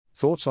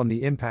Thoughts on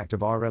the Impact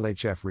of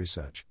RLHF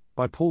Research,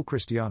 by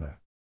Christiano.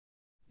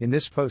 In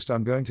this post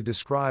I'm going to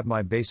describe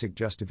my basic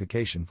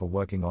justification for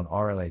working on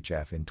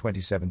RLHF in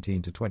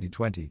 2017 to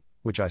 2020,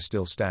 which I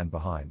still stand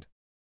behind.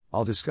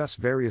 I'll discuss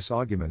various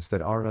arguments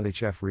that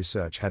RLHF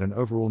research had an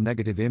overall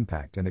negative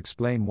impact and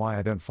explain why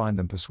I don't find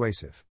them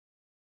persuasive.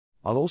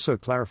 I'll also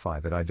clarify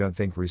that I don't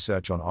think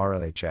research on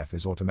RLHF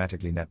is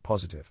automatically net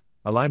positive.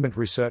 Alignment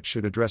research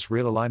should address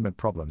real alignment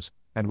problems,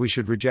 and we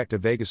should reject a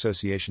vague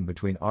association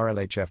between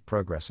RLHF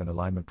progress and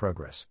alignment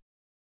progress.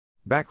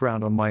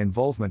 Background on my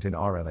involvement in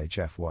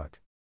RLHF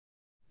work.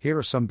 Here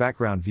are some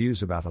background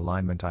views about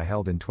alignment I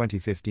held in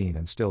 2015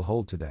 and still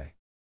hold today.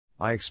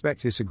 I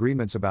expect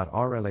disagreements about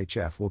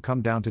RLHF will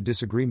come down to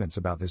disagreements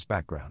about this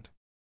background.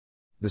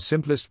 The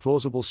simplest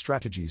plausible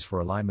strategies for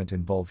alignment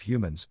involve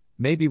humans,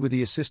 maybe with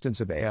the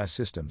assistance of AI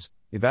systems,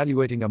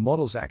 evaluating a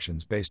model's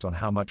actions based on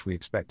how much we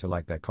expect to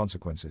like their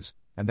consequences,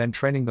 and then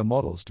training the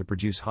models to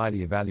produce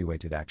highly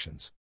evaluated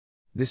actions.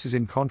 This is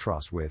in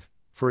contrast with,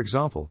 for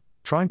example,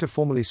 trying to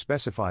formally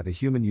specify the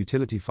human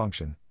utility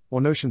function,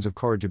 or notions of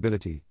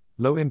corrigibility,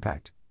 low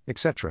impact,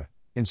 etc.,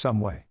 in some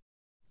way.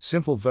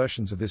 Simple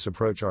versions of this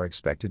approach are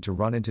expected to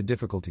run into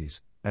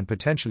difficulties, and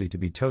potentially to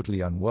be totally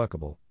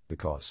unworkable,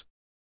 because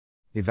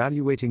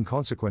evaluating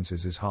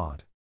consequences is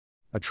hard.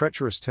 A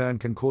treacherous turn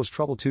can cause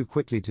trouble too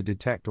quickly to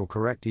detect or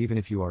correct even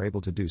if you are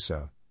able to do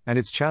so, and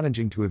it's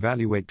challenging to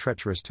evaluate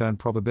treacherous turn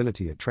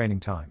probability at training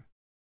time.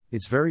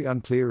 It's very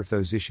unclear if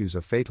those issues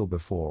are fatal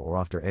before or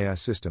after AI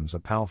systems are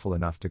powerful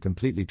enough to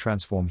completely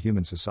transform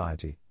human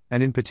society,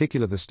 and in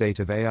particular the state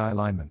of AI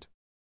alignment.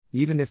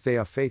 Even if they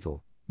are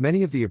fatal,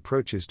 many of the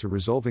approaches to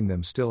resolving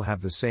them still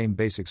have the same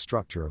basic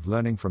structure of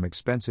learning from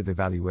expensive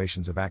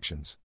evaluations of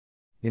actions.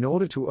 In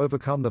order to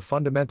overcome the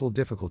fundamental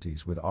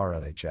difficulties with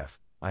RLHF,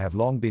 I have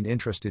long been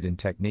interested in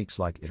techniques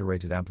like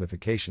iterated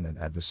amplification and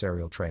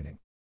adversarial training.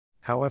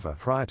 However,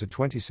 prior to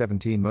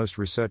 2017, most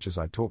researchers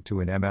I talked to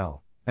in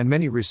ML, and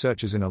many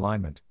researchers in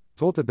alignment,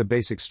 thought that the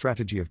basic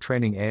strategy of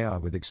training AI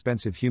with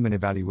expensive human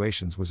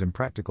evaluations was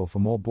impractical for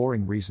more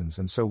boring reasons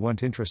and so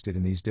weren't interested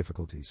in these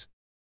difficulties.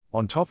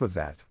 On top of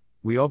that,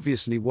 we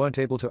obviously weren't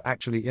able to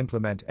actually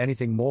implement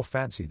anything more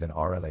fancy than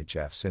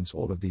RLHF since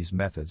all of these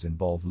methods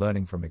involve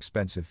learning from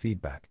expensive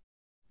feedback.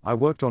 I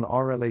worked on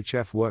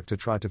RLHF work to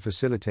try to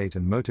facilitate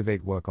and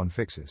motivate work on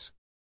fixes.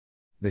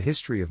 The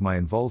history of my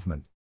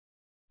involvement.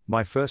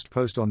 My first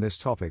post on this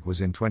topic was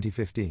in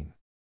 2015.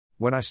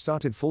 When I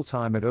started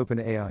full-time at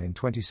OpenAI in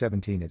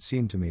 2017, it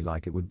seemed to me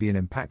like it would be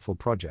an impactful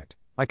project.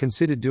 I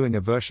considered doing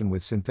a version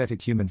with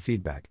synthetic human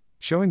feedback,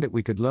 showing that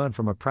we could learn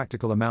from a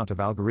practical amount of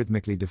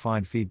algorithmically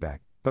defined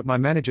feedback. But my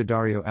manager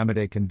Dario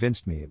Amade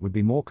convinced me it would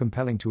be more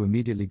compelling to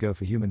immediately go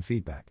for human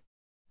feedback.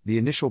 The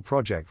initial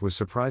project was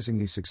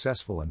surprisingly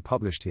successful and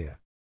published here.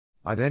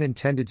 I then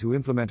intended to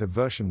implement a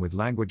version with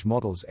language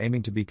models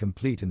aiming to be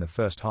complete in the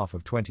first half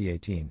of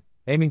 2018,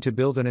 aiming to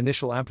build an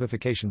initial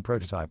amplification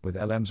prototype with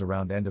LMs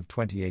around end of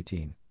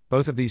 2018.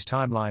 Both of these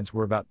timelines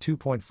were about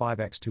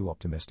 2.5x too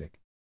optimistic.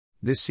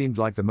 This seemed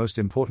like the most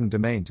important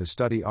domain to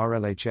study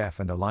RLHF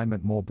and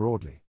alignment more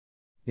broadly.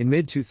 In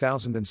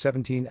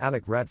mid-2017,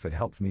 Alec Radford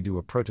helped me do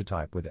a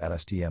prototype with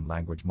LSTM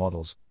language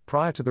models.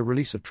 Prior to the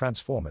release of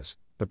Transformers,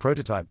 the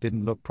prototype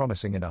didn't look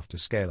promising enough to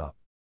scale up.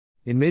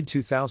 In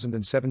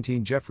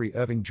mid-2017, Jeffrey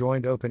Irving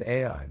joined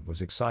OpenAI and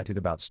was excited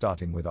about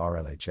starting with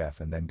RLHF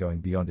and then going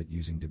beyond it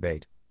using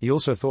debate. He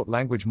also thought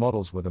language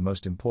models were the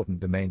most important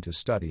domain to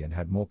study and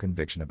had more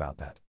conviction about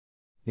that.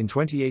 In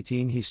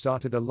 2018, he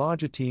started a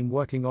larger team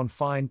working on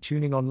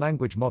fine-tuning on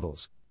language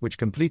models, which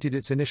completed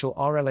its initial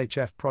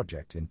RLHF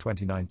project in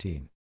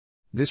 2019.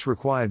 This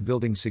required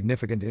building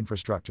significant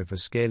infrastructure for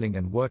scaling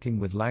and working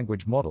with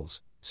language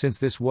models, since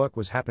this work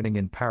was happening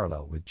in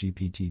parallel with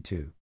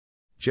GPT-2.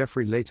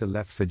 Jeffrey later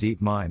left for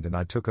DeepMind and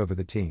I took over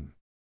the team.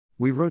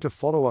 We wrote a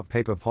follow-up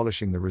paper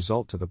polishing the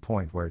result to the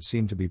point where it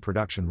seemed to be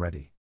production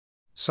ready.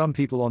 Some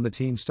people on the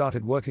team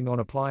started working on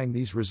applying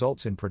these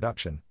results in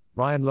production.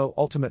 Ryan Lowe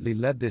ultimately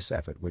led this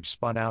effort, which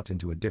spun out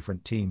into a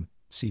different team,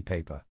 see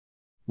paper.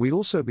 We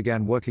also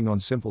began working on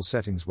simple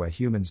settings where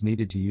humans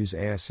needed to use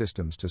AI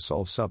systems to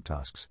solve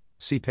subtasks,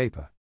 see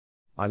paper.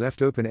 I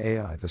left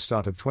OpenAI at the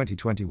start of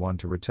 2021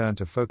 to return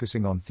to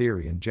focusing on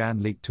theory, and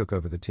Jan Leek took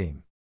over the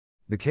team.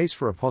 The case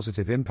for a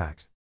positive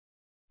impact.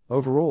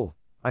 Overall,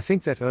 I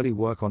think that early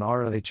work on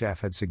RLHF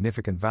had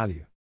significant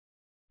value.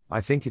 I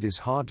think it is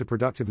hard to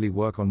productively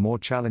work on more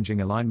challenging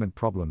alignment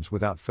problems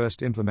without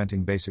first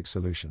implementing basic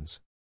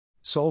solutions.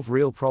 Solve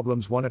real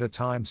problems one at a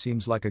time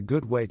seems like a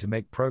good way to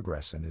make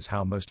progress and is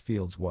how most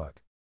fields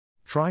work.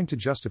 Trying to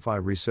justify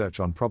research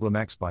on problem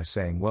X by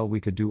saying, well, we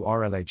could do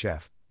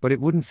RLHF, but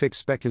it wouldn't fix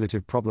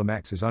speculative problem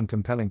X is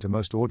uncompelling to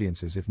most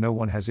audiences if no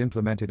one has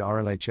implemented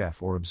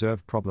RLHF or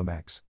observed problem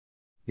X.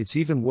 It's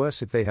even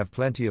worse if they have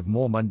plenty of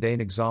more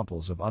mundane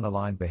examples of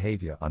unaligned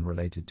behavior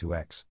unrelated to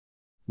X.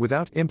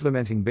 Without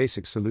implementing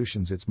basic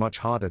solutions, it's much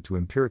harder to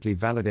empirically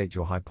validate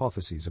your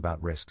hypotheses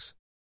about risks.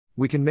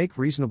 We can make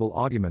reasonable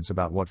arguments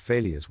about what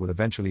failures will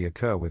eventually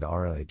occur with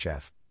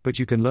RLHF, but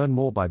you can learn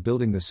more by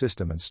building the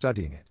system and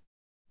studying it.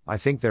 I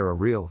think there are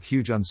real,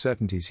 huge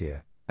uncertainties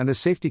here, And the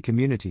safety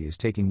community is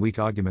taking weak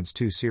arguments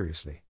too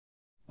seriously.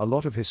 A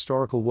lot of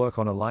historical work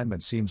on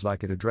alignment seems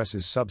like it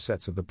addresses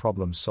subsets of the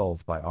problems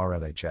solved by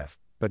RLHF,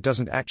 but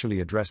doesn't actually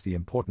address the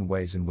important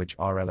ways in which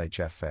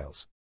RLHF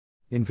fails.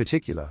 In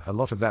particular, a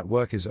lot of that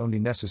work is only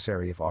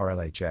necessary if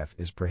RLHF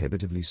is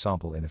prohibitively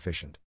sample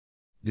inefficient.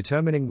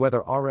 Determining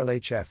whether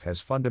RLHF has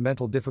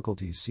fundamental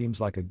difficulties seems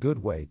like a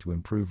good way to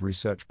improve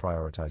research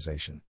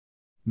prioritization.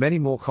 Many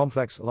more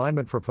complex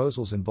alignment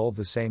proposals involve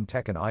the same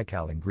tech and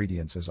ICAL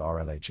ingredients as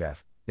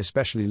RLHF,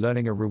 especially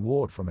learning a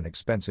reward from an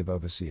expensive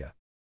overseer.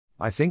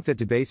 I think that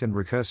debate and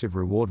recursive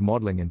reward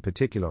modeling in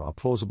particular are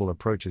plausible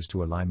approaches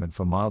to alignment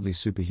for mildly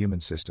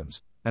superhuman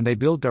systems, and they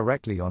build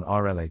directly on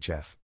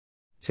RLHF.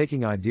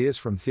 Taking ideas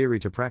from theory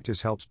to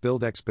practice helps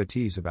build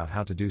expertise about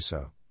how to do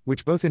so,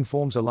 which both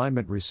informs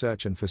alignment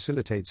research and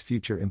facilitates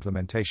future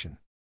implementation.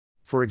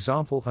 For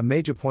example, a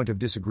major point of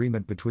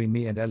disagreement between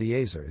me and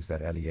Eliezer is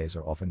that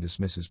Eliezer often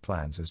dismisses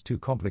plans as too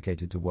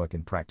complicated to work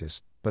in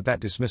practice, but that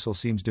dismissal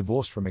seems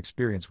divorced from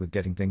experience with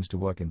getting things to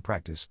work in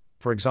practice.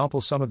 For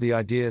example, some of the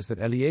ideas that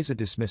Eliezer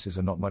dismisses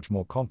are not much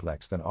more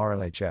complex than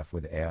RLHF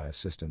with AI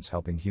assistants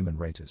helping human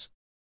raters.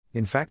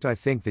 In fact, I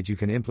think that you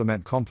can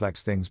implement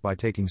complex things by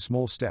taking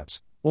small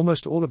steps.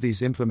 Almost all of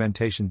these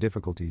implementation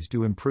difficulties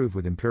do improve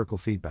with empirical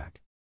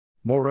feedback.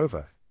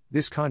 Moreover,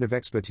 this kind of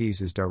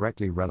expertise is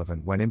directly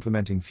relevant when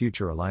implementing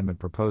future alignment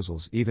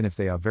proposals, even if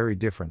they are very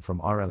different from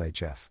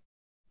RLHF.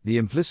 The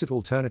implicit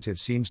alternative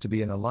seems to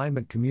be an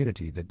alignment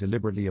community that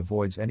deliberately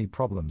avoids any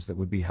problems that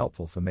would be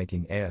helpful for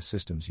making AI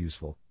systems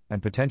useful,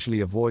 and potentially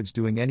avoids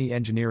doing any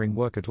engineering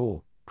work at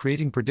all,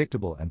 creating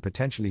predictable and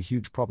potentially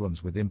huge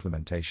problems with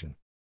implementation.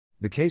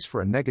 The case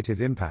for a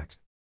negative impact.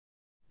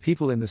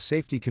 People in the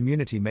safety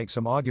community make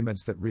some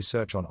arguments that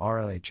research on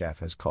RLHF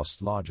has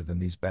costs larger than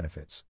these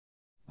benefits.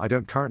 I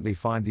don't currently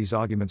find these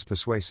arguments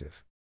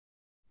persuasive.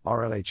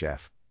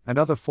 RLHF, and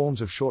other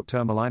forms of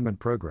short-term alignment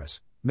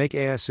progress, make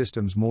AI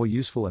systems more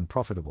useful and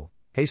profitable,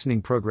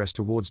 hastening progress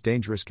towards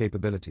dangerous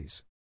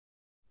capabilities.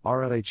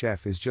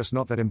 RLHF is just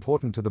not that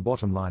important to the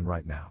bottom line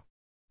right now.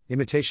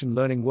 Imitation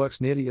learning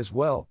works nearly as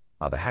well,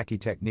 other hacky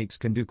techniques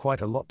can do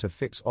quite a lot to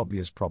fix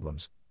obvious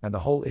problems, and the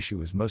whole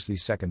issue is mostly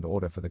second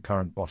order for the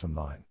current bottom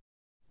line.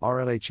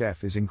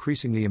 RLHF is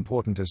increasingly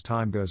important as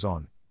time goes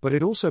on, but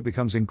it also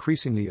becomes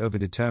increasingly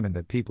overdetermined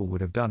that people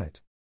would have done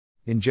it.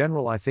 In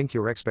general, I think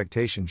your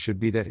expectation should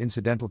be that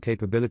incidental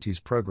capabilities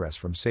progress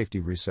from safety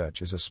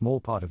research is a small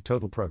part of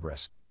total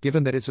progress,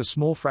 given that it's a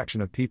small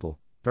fraction of people,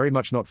 very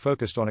much not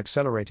focused on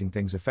accelerating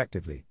things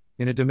effectively,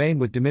 in a domain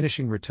with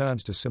diminishing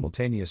returns to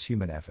simultaneous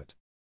human effort.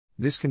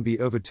 This can be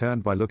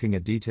overturned by looking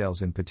at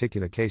details in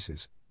particular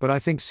cases, but I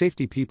think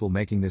safety people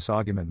making this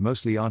argument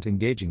mostly aren't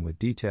engaging with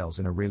details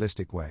in a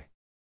realistic way.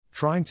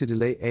 Trying to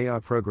delay AI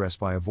progress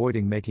by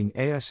avoiding making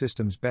AI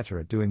systems better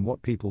at doing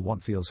what people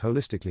want feels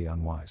holistically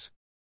unwise.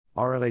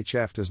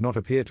 RLHF does not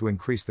appear to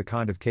increase the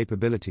kind of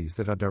capabilities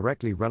that are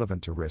directly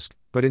relevant to risk,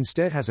 but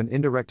instead has an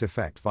indirect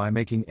effect via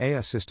making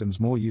AI systems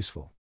more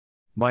useful.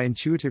 My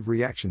intuitive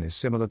reaction is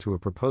similar to a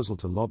proposal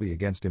to lobby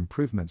against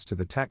improvements to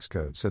the tax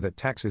code so that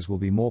taxes will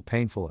be more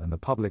painful and the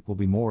public will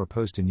be more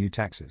opposed to new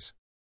taxes.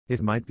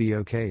 It might be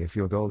okay if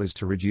your goal is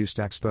to reduce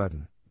tax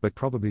burden, but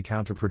probably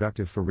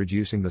counterproductive for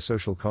reducing the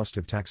social cost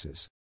of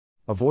taxes.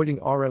 Avoiding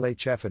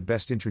RLHF at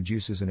best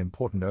introduces an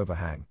important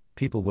overhang.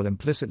 People will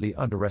implicitly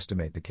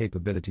underestimate the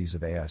capabilities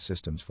of AI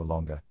systems for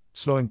longer,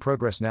 slowing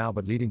progress now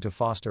but leading to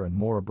faster and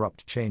more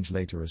abrupt change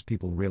later as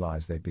people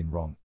realize they've been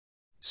wrong.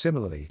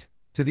 Similarly,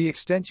 to the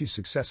extent you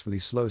successfully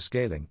slow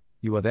scaling,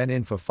 you are then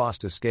in for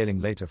faster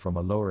scaling later from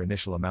a lower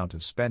initial amount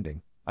of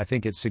spending. I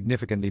think it's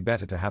significantly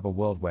better to have a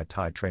world where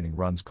TIE training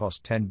runs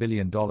cost $10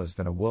 billion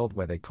than a world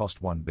where they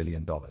cost $1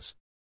 billion.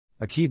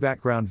 A key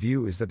background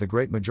view is that the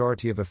great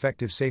majority of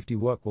effective safety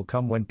work will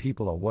come when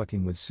people are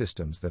working with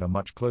systems that are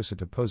much closer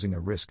to posing a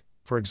risk,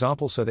 for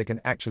example so they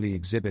can actually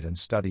exhibit and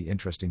study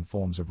interesting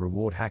forms of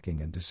reward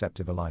hacking and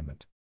deceptive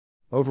alignment.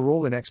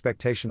 Overall, in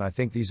expectation, I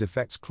think these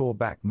effects claw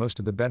back most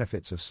of the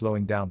benefits of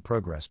slowing down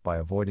progress by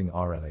avoiding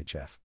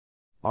RLHF.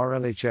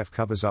 RLHF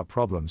covers up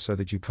problems so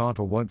that you can't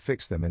or won't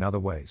fix them in other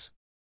ways.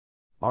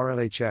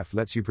 RLHF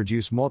lets you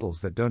produce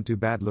models that don't do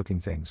bad-looking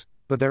things,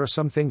 but there are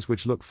some things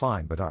which look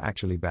fine but are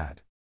actually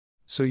bad.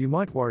 So you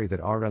might worry that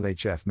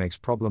RLHF makes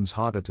problems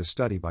harder to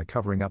study by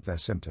covering up their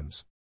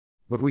symptoms.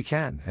 But we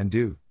can, and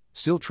do,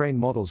 still train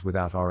models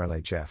without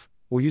RLHF,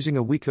 or using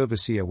a weak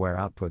overseer where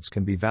outputs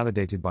can be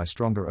validated by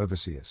stronger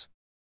overseers.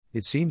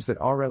 It seems that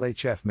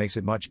RLHF makes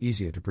it much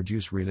easier to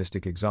produce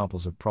realistic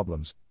examples of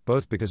problems,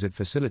 both because it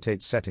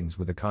facilitates settings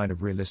with the kind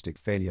of realistic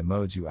failure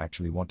modes you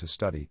actually want to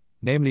study,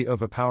 namely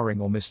overpowering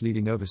or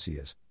misleading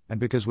overseers, and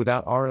because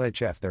without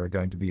RLHF there are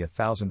going to be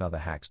 1,000 other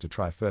hacks to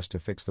try first to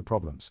fix the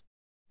problems.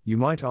 You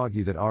might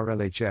argue that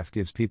RLHF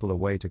gives people a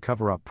way to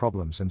cover up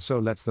problems and so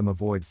lets them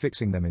avoid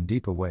fixing them in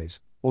deeper ways,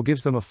 or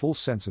gives them a false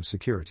sense of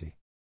security.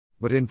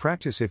 But in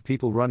practice, if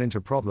people run into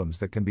problems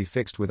that can be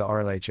fixed with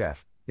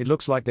RLHF, it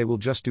looks like they will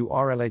just do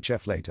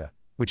RLHF later,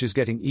 which is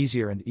getting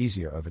easier and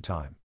easier over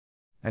time.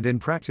 And in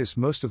practice,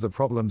 most of the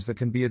problems that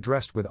can be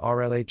addressed with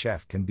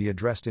RLHF can be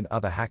addressed in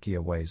other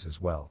hackier ways as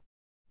well.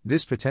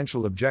 This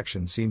potential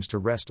objection seems to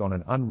rest on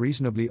an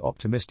unreasonably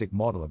optimistic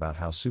model about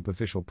how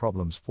superficial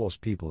problems force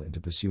people into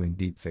pursuing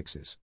deep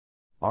fixes.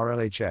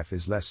 RLHF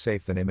is less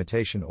safe than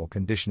imitation or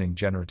conditioning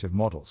generative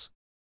models.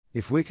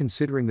 If we're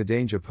considering the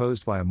danger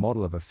posed by a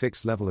model of a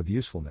fixed level of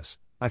usefulness,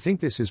 I think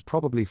this is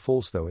probably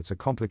false, though it's a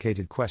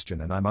complicated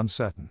question and I'm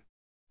uncertain.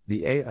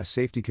 The AI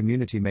safety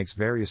community makes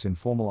various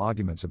informal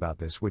arguments about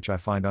this which I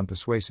find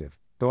unpersuasive,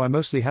 though I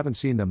mostly haven't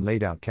seen them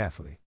laid out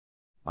carefully.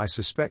 I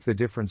suspect the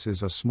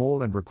differences are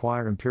small and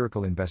require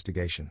empirical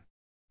investigation.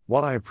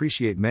 While I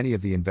appreciate many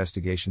of the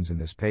investigations in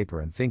this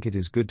paper and think it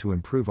is good to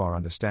improve our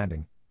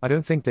understanding, I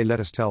don't think they let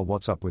us tell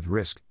what's up with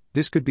risk.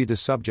 This could be the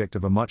subject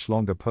of a much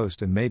longer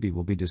post and maybe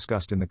will be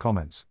discussed in the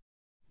comments.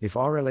 If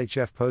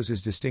RLHF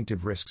poses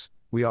distinctive risks,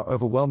 we are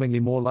overwhelmingly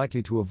more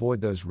likely to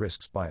avoid those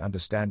risks by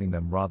understanding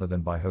them rather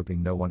than by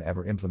hoping no one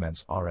ever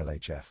implements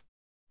RLHF.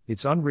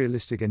 It's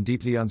unrealistic and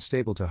deeply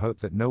unstable to hope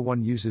that no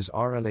one uses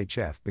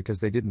RLHF because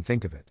they didn't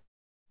think of it.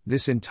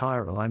 This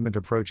entire alignment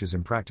approach is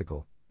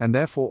impractical, and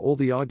therefore all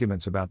the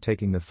arguments about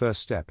taking the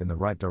first step in the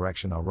right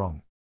direction are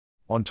wrong.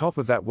 On top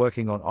of that,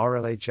 working on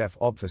RLHF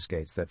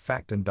obfuscates that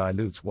fact and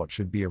dilutes what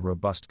should be a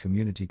robust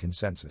community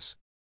consensus.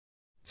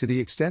 To the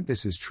extent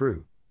this is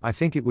true, I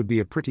think it would be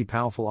a pretty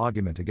powerful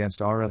argument against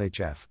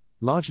RLHF,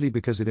 largely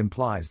because it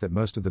implies that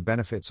most of the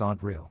benefits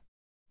aren't real.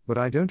 But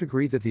I don't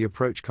agree that the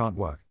approach can't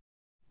work.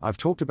 I've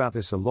talked about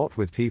this a lot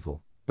with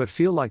people, but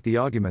feel like the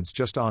arguments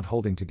just aren't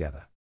holding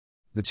together.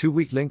 The two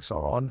weak links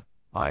are on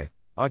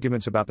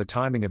arguments about the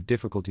timing of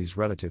difficulties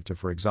relative to,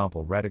 for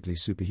example, radically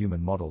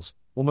superhuman models.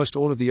 Almost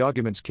all of the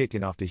arguments kick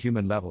in after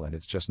human level, and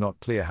it's just not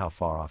clear how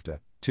far after.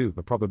 2.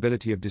 The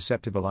probability of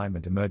deceptive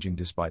alignment emerging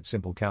despite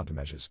simple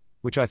countermeasures,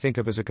 which I think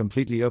of as a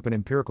completely open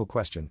empirical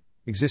question.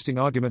 Existing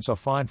arguments are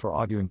fine for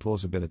arguing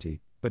plausibility,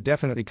 but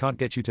definitely can't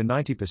get you to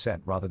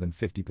 90% rather than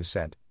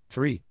 50%.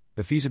 3.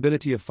 The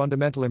feasibility of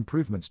fundamental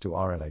improvements to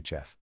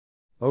RLHF.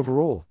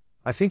 Overall,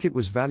 I think it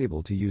was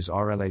valuable to use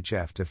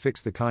RLHF to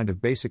fix the kind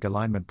of basic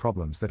alignment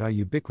problems that are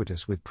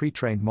ubiquitous with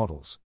pre-trained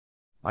models.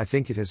 I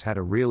think it has had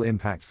a real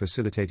impact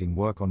facilitating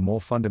work on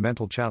more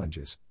fundamental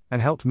challenges,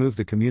 and helped move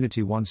the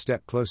community one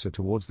step closer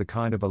towards the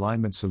kind of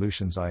alignment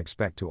solutions I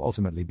expect to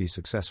ultimately be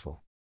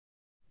successful.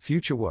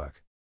 Future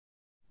work.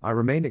 I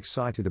remain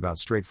excited about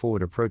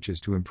straightforward approaches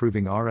to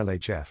improving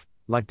RLHF,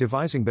 like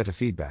devising better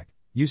feedback,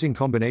 using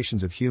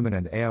combinations of human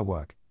and AI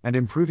work, and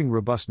improving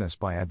robustness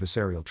by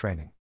adversarial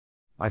training.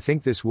 I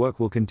think this work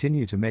will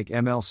continue to make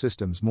ML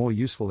systems more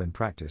useful in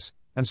practice,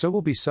 and so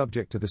will be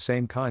subject to the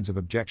same kinds of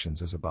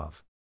objections as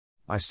above.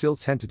 I still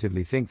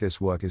tentatively think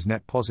this work is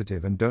net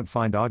positive and don't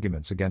find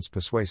arguments against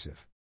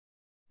persuasive.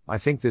 I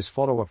think this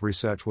follow-up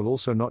research will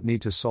also not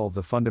need to solve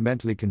the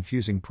fundamentally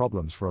confusing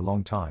problems for a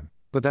long time,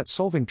 but that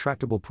solving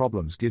tractable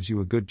problems gives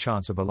you a good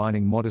chance of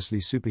aligning modestly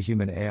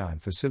superhuman AI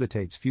and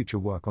facilitates future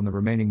work on the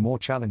remaining more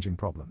challenging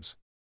problems.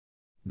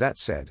 That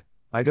said,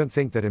 I don't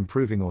think that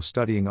improving or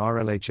studying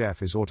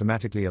RLHF is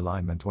automatically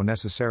alignment or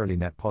necessarily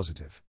net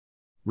positive.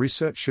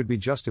 Research should be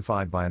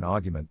justified by an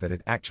argument that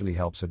it actually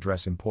helps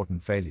address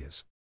important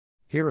failures.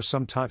 Here are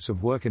some types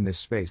of work in this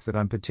space that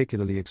I'm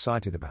particularly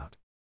excited about.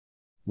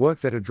 Work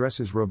that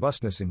addresses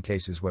robustness in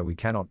cases where we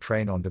cannot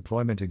train on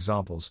deployment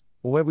examples,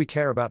 or where we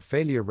care about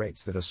failure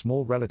rates that are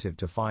small relative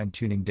to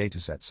fine-tuning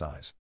dataset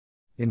size.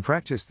 In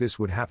practice, this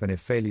would happen if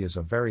failures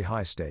are very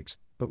high stakes,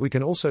 but we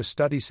can also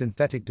study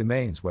synthetic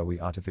domains where we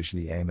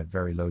artificially aim at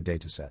very low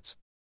datasets.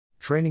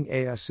 Training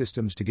AI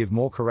systems to give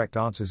more correct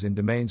answers in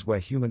domains where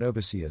human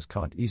overseers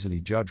can't easily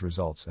judge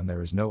results and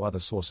there is no other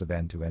source of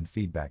end-to-end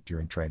feedback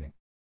during training.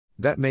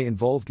 That may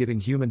involve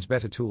giving humans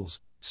better tools,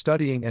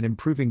 studying and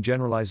improving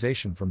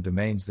generalization from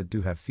domains that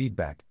do have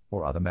feedback,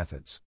 or other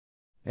methods.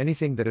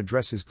 Anything that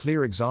addresses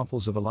clear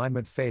examples of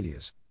alignment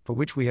failures, for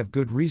which we have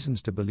good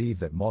reasons to believe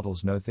that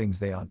models know things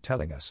they aren't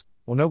telling us,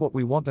 or know what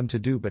we want them to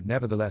do but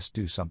nevertheless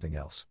do something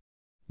else.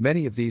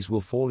 Many of these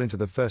will fall into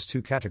the first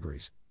two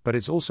categories, but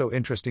it's also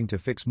interesting to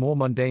fix more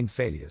mundane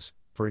failures,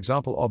 for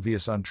example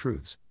obvious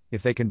untruths,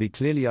 if they can be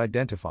clearly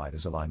identified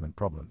as alignment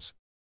problems.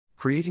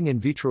 Creating in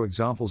vitro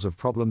examples of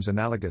problems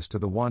analogous to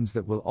the ones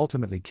that will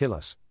ultimately kill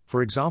us,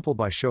 for example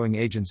by showing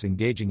agents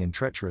engaging in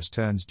treacherous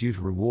turns due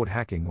to reward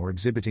hacking or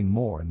exhibiting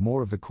more and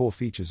more of the core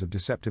features of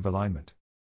deceptive alignment.